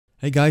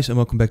Hey guys, and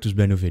welcome back to this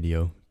brand new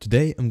video.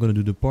 Today I'm going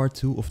to do the part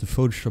 2 of the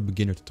Photoshop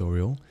beginner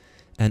tutorial.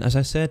 And as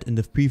I said in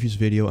the previous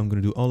video, I'm going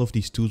to do all of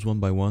these tools one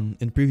by one.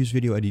 In the previous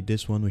video I did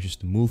this one, which is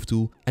the move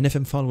tool. And if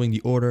I'm following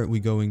the order,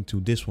 we're going to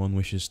this one,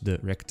 which is the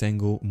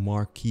Rectangular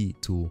Marquee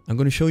tool. I'm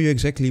going to show you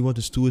exactly what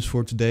this tool is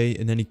for today.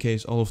 In any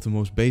case, all of the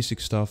most basic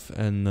stuff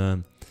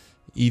and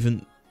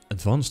even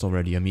advanced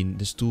already. I mean,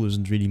 this tool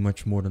isn't really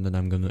much more than that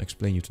I'm going to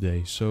explain you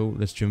today. So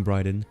let's jump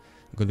right in.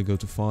 I'm going to go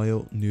to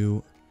File,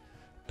 New.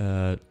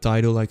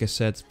 Title, like I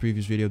said,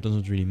 previous video,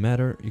 doesn't really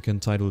matter. You can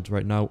title it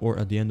right now or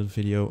at the end of the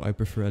video. I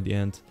prefer at the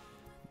end,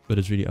 but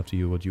it's really up to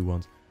you what you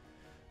want.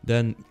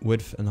 Then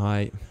width and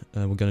height,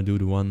 we're gonna do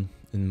the one,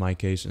 in my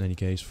case, in any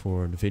case,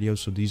 for the videos.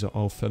 So these are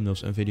all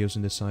thumbnails and videos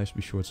in this size.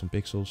 Be sure it's on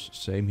pixels.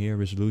 Same here,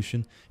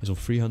 resolution is on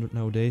 300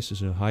 nowadays.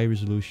 It's a high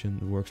resolution,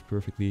 it works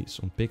perfectly.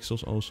 It's on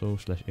pixels also,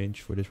 /inch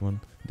for this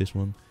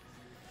one.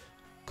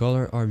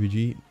 Color,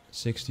 RGB.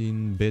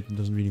 16-bit,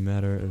 doesn't really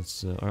matter.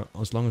 It's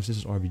as long as this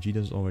is RGB,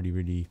 that's already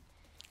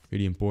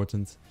really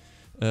important.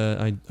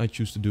 I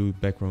choose to do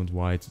background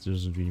white. It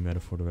doesn't really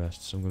matter for the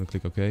rest, so I'm gonna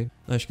click OK.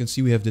 Now, as you can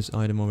see, we have this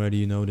item already.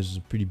 You know, this is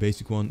a pretty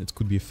basic one. It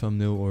could be a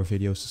thumbnail or a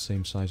video. It's the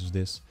same size as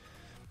this.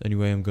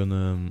 Anyway, I'm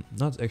gonna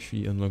not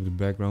actually unlock the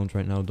background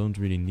right now. Don't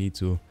really need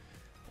to.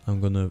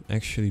 I'm gonna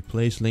actually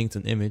place linked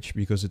an image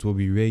because it will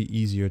be way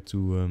easier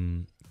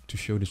to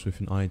show this with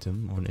an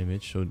item or an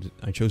image. So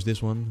I chose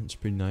this one. It's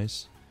pretty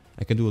nice.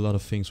 I can do a lot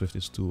of things with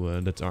this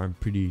tool that are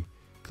pretty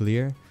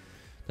clear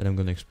that I'm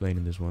going to explain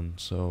in this one.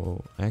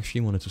 So I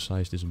actually wanted to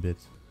size this a bit.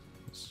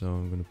 So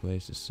I'm going to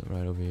place this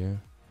right over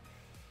here.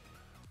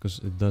 Because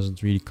it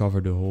doesn't really cover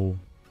the whole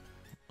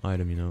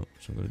item, you know.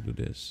 So I'm going to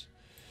do this.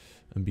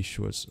 And be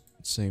sure it's the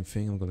same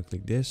thing. I'm going to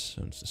click this.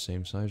 And it's the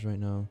same size right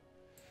now.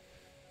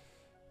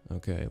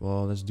 Okay,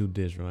 well, let's do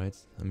this, right?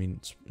 I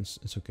mean,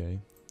 it's okay.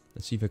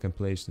 Let's see if I can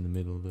place it in the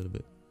middle a little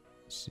bit.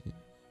 Let's see.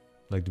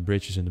 Like the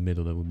bridge is in the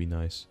middle, that would be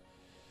nice.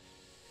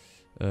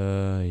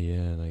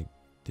 Yeah, like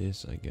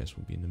this, I guess,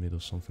 will be in the middle,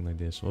 something like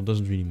this. Well, it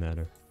doesn't really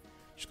matter.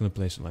 Just gonna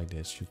place it like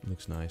this. It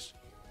looks nice.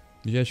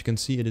 But yeah, as you can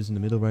see, it is in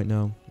the middle right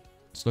now.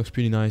 It looks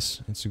pretty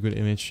nice. It's a good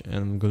image, and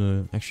I'm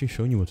gonna actually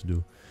show you what to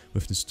do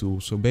with this tool.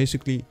 So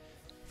basically,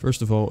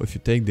 first of all, if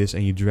you take this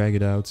and you drag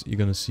it out, you're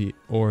gonna see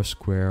or a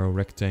square or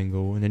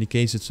rectangle. In any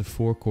case, it's a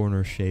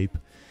 4-corner shape,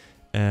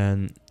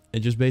 and it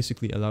just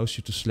basically allows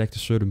you to select a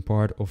certain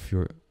part of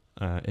your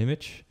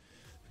image.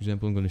 For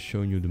example, I'm gonna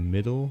show you the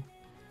middle.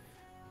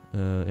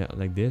 Yeah,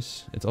 like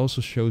this. It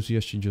also shows you,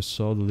 as you just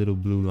saw, the little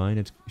blue line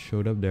that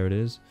showed up. There it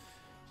is.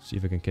 See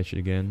if I can catch it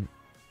again.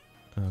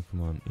 Oh,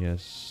 come on.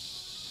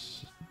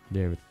 Yes.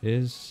 There it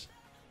is.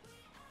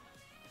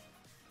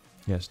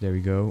 Yes, there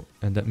we go.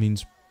 And that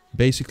means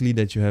basically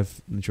that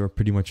you're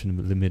pretty much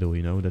in the middle,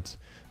 you know, that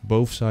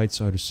both sides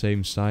are the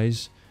same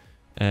size.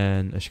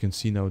 And as you can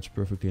see now, it's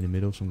perfectly in the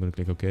middle. So I'm going to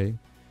click OK.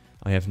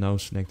 I have now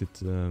selected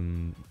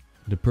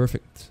the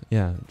perfect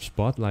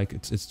spot, like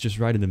it's just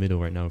right in the middle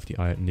right now of the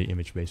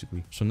image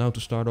basically. So now to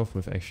start off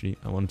with, actually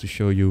I wanted to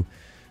show you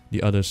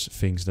the other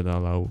things that I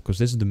allow, because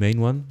this is the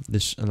main one.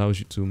 This allows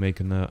you to make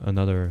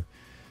another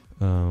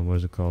what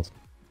is it called,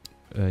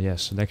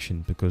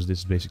 selection, because this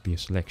is basically a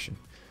selection.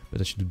 But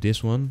as you do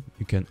this one,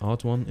 you can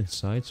add one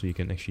inside, so you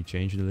can actually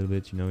change it a little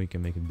bit, you know. You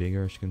can make it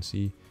bigger, as you can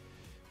see.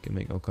 You can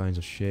make all kinds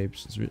of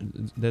shapes.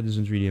 That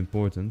isn't really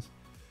important,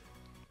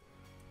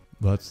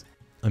 but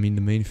I mean,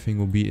 the main thing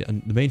will be,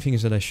 and the main thing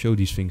is that I show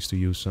these things to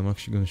you. So I'm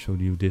actually going to show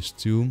you this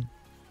too.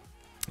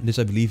 This,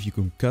 I believe, you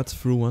can cut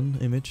through one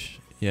image.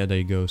 Yeah, there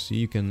you go. See,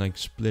 you can like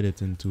split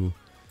it into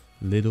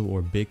little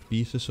or big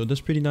pieces. So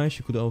that's pretty nice.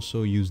 You could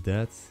also use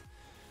that.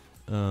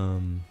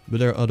 But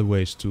there are other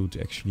ways too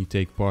to actually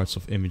take parts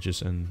of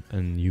images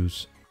and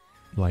use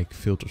like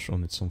filters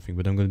on it, something.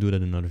 But I'm going to do that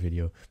in another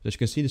video. But as you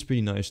can see, this is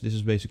pretty nice. This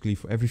is basically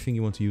for everything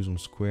you want to use on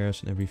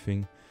squares and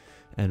everything,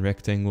 and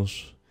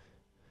rectangles.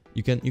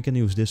 You can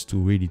use this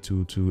tool really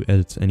to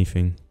edit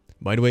anything.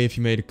 By the way, if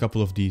you made a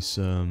couple of these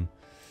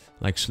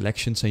like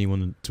selections and you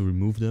wanted to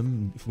remove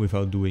them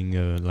without doing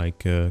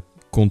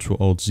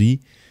Ctrl-Alt-Z,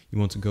 you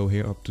want to go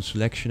here up to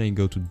selection and you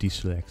go to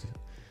deselect.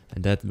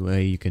 And that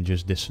way you can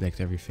just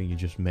deselect everything you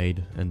just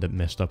made, and that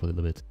messed up a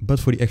little bit. But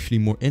for the actually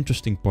more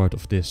interesting part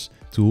of this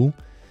tool,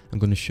 I'm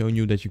going to show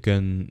you that you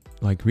can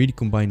like really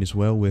combine this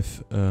well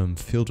with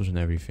filters and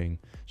everything.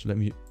 So let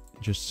me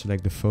just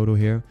select the photo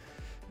here.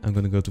 I'm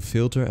going to go to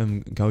filter,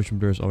 and Gaussian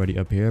blur is already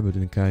up here, but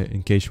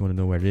in case you want to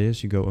know where it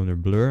is, you go under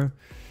blur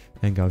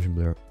and Gaussian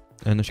blur.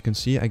 And as you can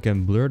see, I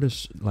can blur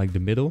this like the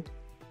middle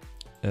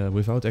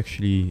without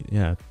actually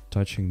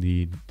touching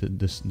the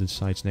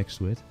sides next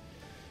to it.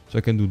 So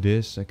I can do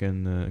this, I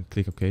can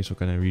click OK, so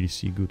can I really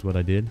see good what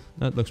I did.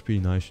 That looks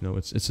pretty nice, you know,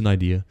 it's an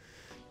idea.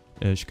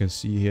 As you can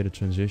see here, the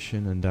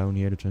transition, and down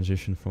here the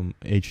transition from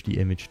HD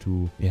image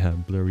to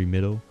blurry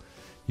middle.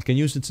 You can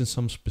use it in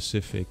some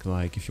specific,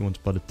 like if you want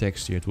to put a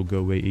text here, it will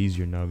go way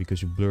easier now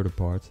because you blur the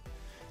part.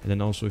 And then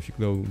also if you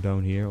go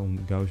down here on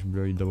Gaussian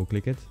blur, you double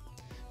click it,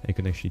 and you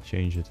can actually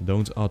change it.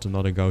 Don't add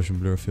another Gaussian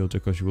blur filter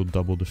because you will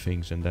double the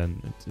things and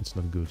then it's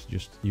not good.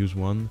 Just use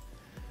one,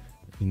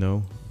 you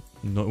know,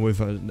 No, if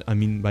I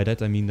mean by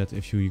that I mean that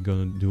if you're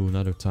gonna do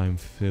another time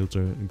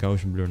filter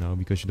Gaussian blur now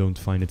because you don't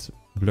find it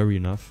blurry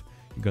enough,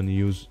 you're gonna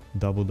use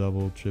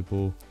double,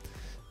 triple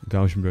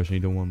Gaussian blurs and you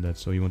don't want that.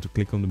 So you want to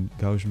click on the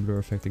Gaussian blur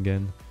effect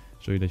again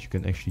so that you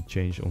can actually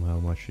change on how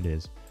much it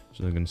is.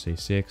 So I'm gonna say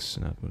 6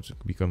 and that will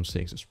become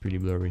 6. It's pretty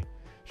blurry,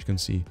 as you can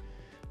see.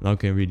 Now you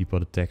can really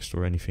put a text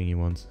or anything you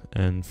want.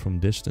 And from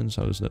distance,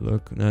 how does that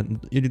look? Now,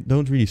 you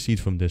don't really see it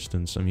from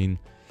distance. I mean,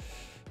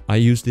 I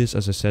use this,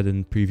 as I said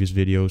in previous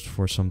videos,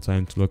 for some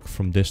time to look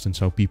from distance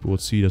how people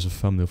would see it as a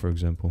thumbnail, for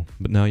example.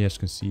 But now you guys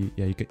can see,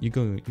 yeah, you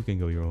can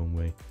go your own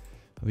way.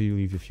 I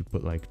believe if you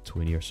put like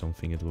 20 or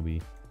something, it will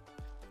be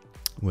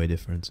way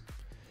different.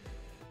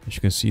 As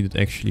you can see, that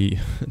actually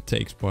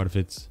takes part of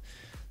it.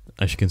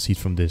 As you can see it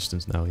from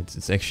distance now,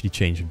 it's actually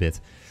changed a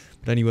bit.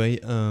 But anyway,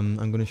 I'm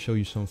going to show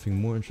you something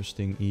more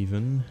interesting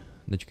even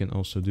that you can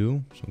also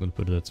do. So I'm going to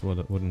put it at what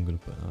I'm going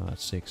to put at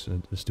 6.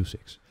 Let's do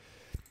 6.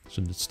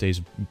 So that stays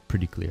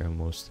pretty clear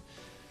almost.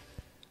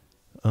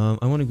 I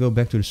want to go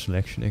back to the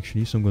selection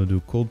actually. So I'm going to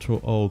do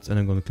Ctrl Alt and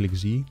I'm going to click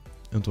Z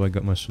until I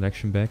got my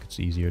selection back.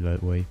 It's easier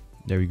that way.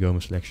 There we go, my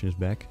selection is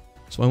back.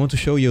 So I want to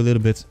show you a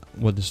little bit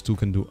what this tool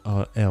can do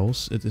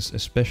else. It is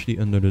especially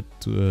under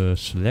the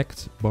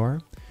select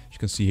bar. As you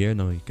can see here,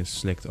 now you can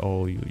select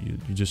all, you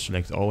just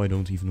select all. I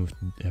don't even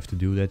have to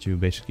do that. You're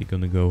basically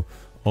going to go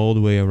all the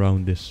way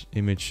around this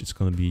image. It's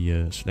going to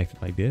be selected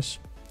like this.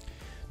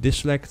 This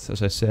select,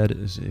 as I said,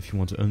 is if you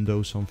want to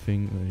undo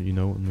something, you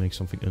know, make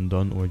something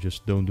undone, or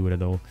just don't do it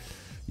at all.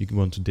 You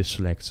want to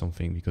deselect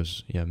something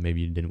because, yeah,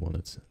 maybe you didn't want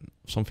it.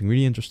 Something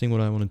really interesting what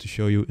I wanted to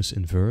show you is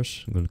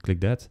inverse. I'm going to click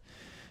that.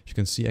 As you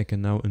can see, I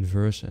can now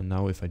inverse, and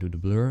now if I do the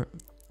blur,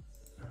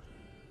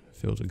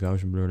 filter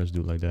Gaussian blur, let's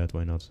do it like that,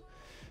 why not?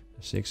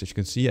 6. As you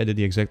can see, I did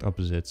the exact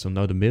opposite. So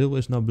now the middle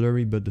is now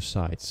blurry, but the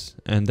sides.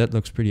 And that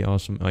looks pretty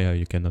awesome. Oh yeah,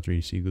 you cannot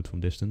really see good from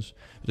distance.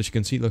 But as you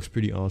can see, it looks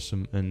pretty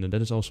awesome. And that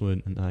is also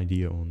an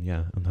idea on,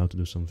 yeah, on how to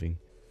do something.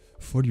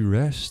 For the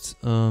rest,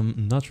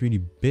 not really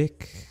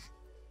big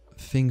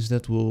things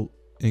that will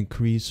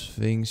increase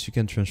things. You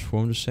can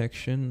transform the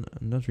section.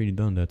 I've not really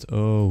done that.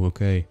 Oh,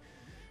 okay.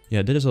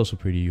 Yeah, that is also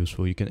pretty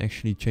useful. You can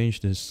actually change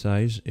the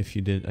size if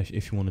you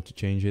wanted to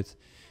change it.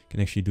 You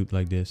can actually do it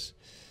like this.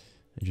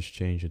 And just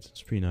change it.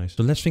 It's pretty nice.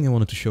 The last thing I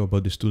wanted to show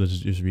about this tool that is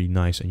just really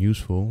nice and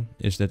useful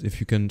is that if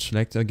you can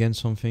select again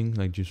something,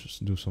 like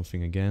just do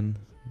something again,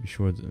 be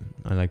sure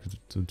I like it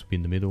to be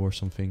in the middle or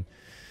something,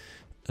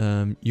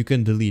 you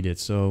can delete it.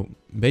 So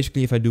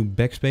basically if I do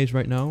backspace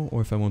right now,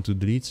 or if I want to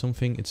delete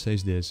something, it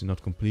says this: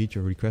 not complete,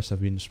 your request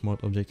have been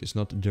smart object is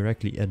not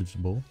directly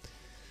editable.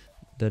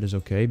 That is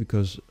okay,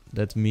 because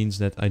that means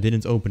that I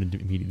didn't open it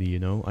immediately, you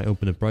know. I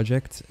open a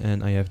project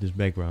and I have this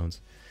background.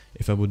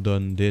 If I would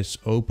done this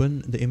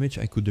open the image,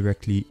 I could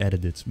directly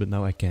edit it, but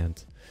now I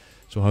can't.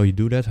 So how you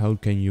do that? How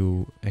can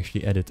you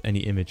actually edit any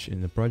image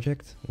in the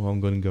project? Well, I'm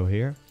going to go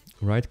here,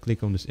 right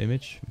click on this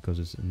image, because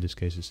it's, in this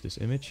case it's this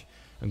image.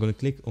 I'm going to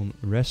click on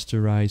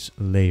rasterize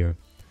layer.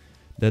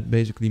 That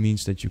basically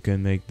means that you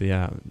can make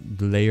the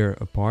layer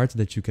apart,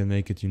 that you can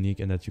make it unique,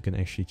 and that you can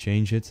actually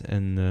change it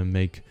and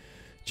make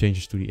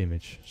changes to the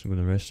image. So I'm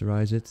going to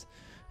rasterize it,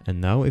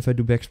 and now if I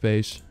do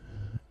backspace,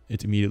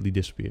 it immediately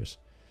disappears.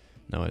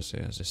 Now as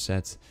I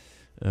said,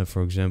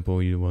 for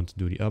example, you want to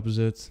do the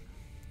opposite.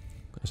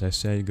 As I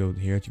said, you go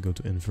here, you go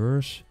to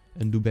inverse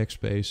and do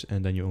backspace,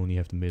 and then you only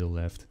have the middle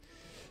left.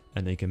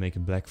 And then you can make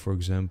it black, for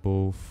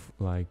example,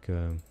 like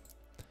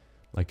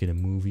in a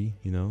movie,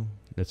 you know.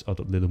 That's a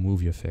little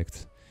movie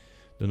effect.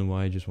 Don't know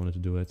why, I just wanted to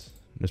do it.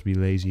 Let's be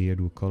lazy here,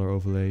 do a color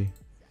overlay.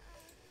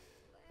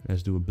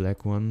 Let's do a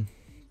black one.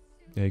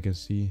 There you can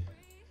see.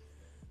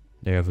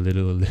 They have a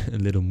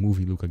little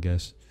movie look, I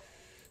guess.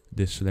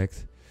 This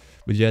select.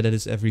 But yeah, that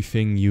is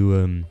everything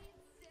you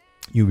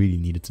really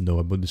needed to know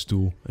about this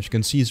tool. As you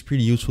can see, it's a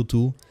pretty useful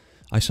tool.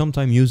 I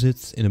sometimes use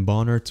it in a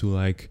banner to,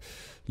 like,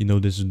 you know,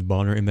 this is the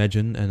banner,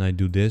 imagine, and I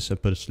do this, I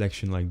put a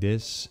selection like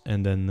this,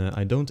 and then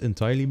I don't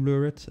entirely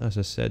blur it. As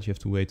I said, you have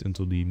to wait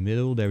until the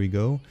middle, there we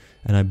go.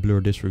 And I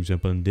blur this, for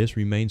example, and this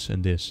remains,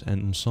 and this.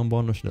 And on some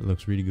banners, that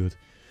looks really good.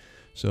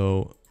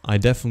 So I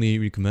definitely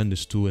recommend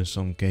this tool in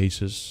some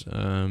cases.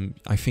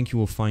 I think you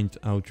will find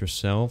out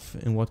yourself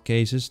in what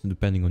cases,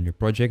 depending on your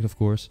project, of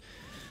course.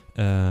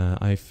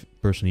 I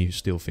personally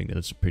still think that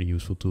it's a pretty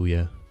useful tool,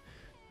 yeah.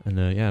 And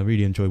yeah, I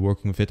really enjoy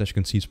working with it. As you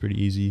can see, it's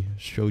pretty easy.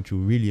 Showed you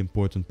really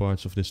important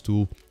parts of this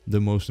tool,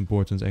 the most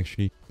important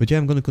actually. But yeah,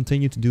 I'm going to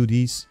continue to do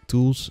these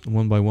tools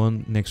one by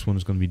one. Next one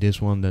is going to be this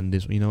one, then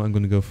this, you know, I'm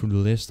going to go through the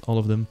list, all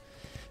of them.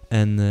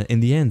 And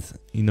in the end,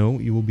 you know,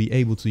 you will be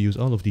able to use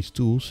all of these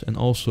tools and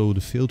also the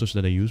filters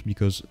that I use,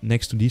 because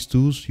next to these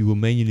tools, you will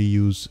mainly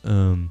use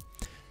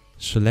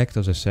select,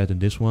 as I said, in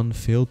this one,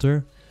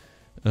 filter,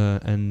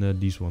 and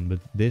this one.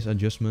 But these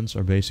adjustments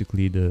are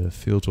basically the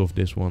filter of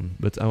this one.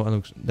 But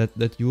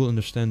that you will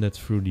understand that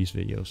through these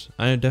videos.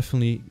 I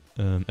definitely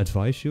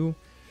advise you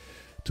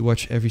to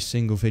watch every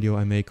single video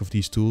I make of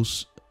these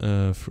tools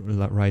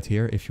right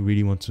here if you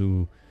really want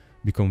to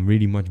become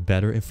really much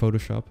better in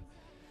Photoshop.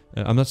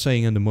 I'm not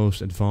saying I'm the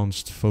most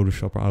advanced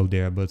Photoshopper out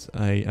there, but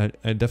I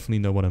definitely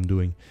know what I'm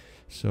doing.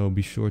 So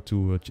be sure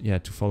to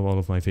to follow all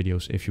of my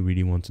videos if you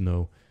really want to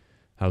know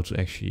how to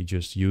actually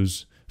just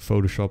use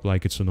Photoshop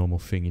like it's a normal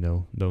thing, you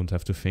know. Don't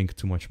have to think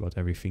too much about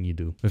everything you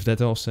do. With that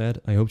all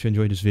said, I hope you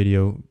enjoyed this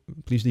video.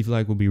 Please leave a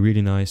like, would be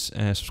really nice.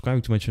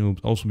 Subscribing to my channel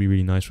would also be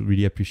really nice, would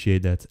really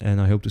appreciate that.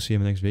 And I hope to see you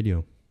in my next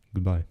video.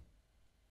 Goodbye.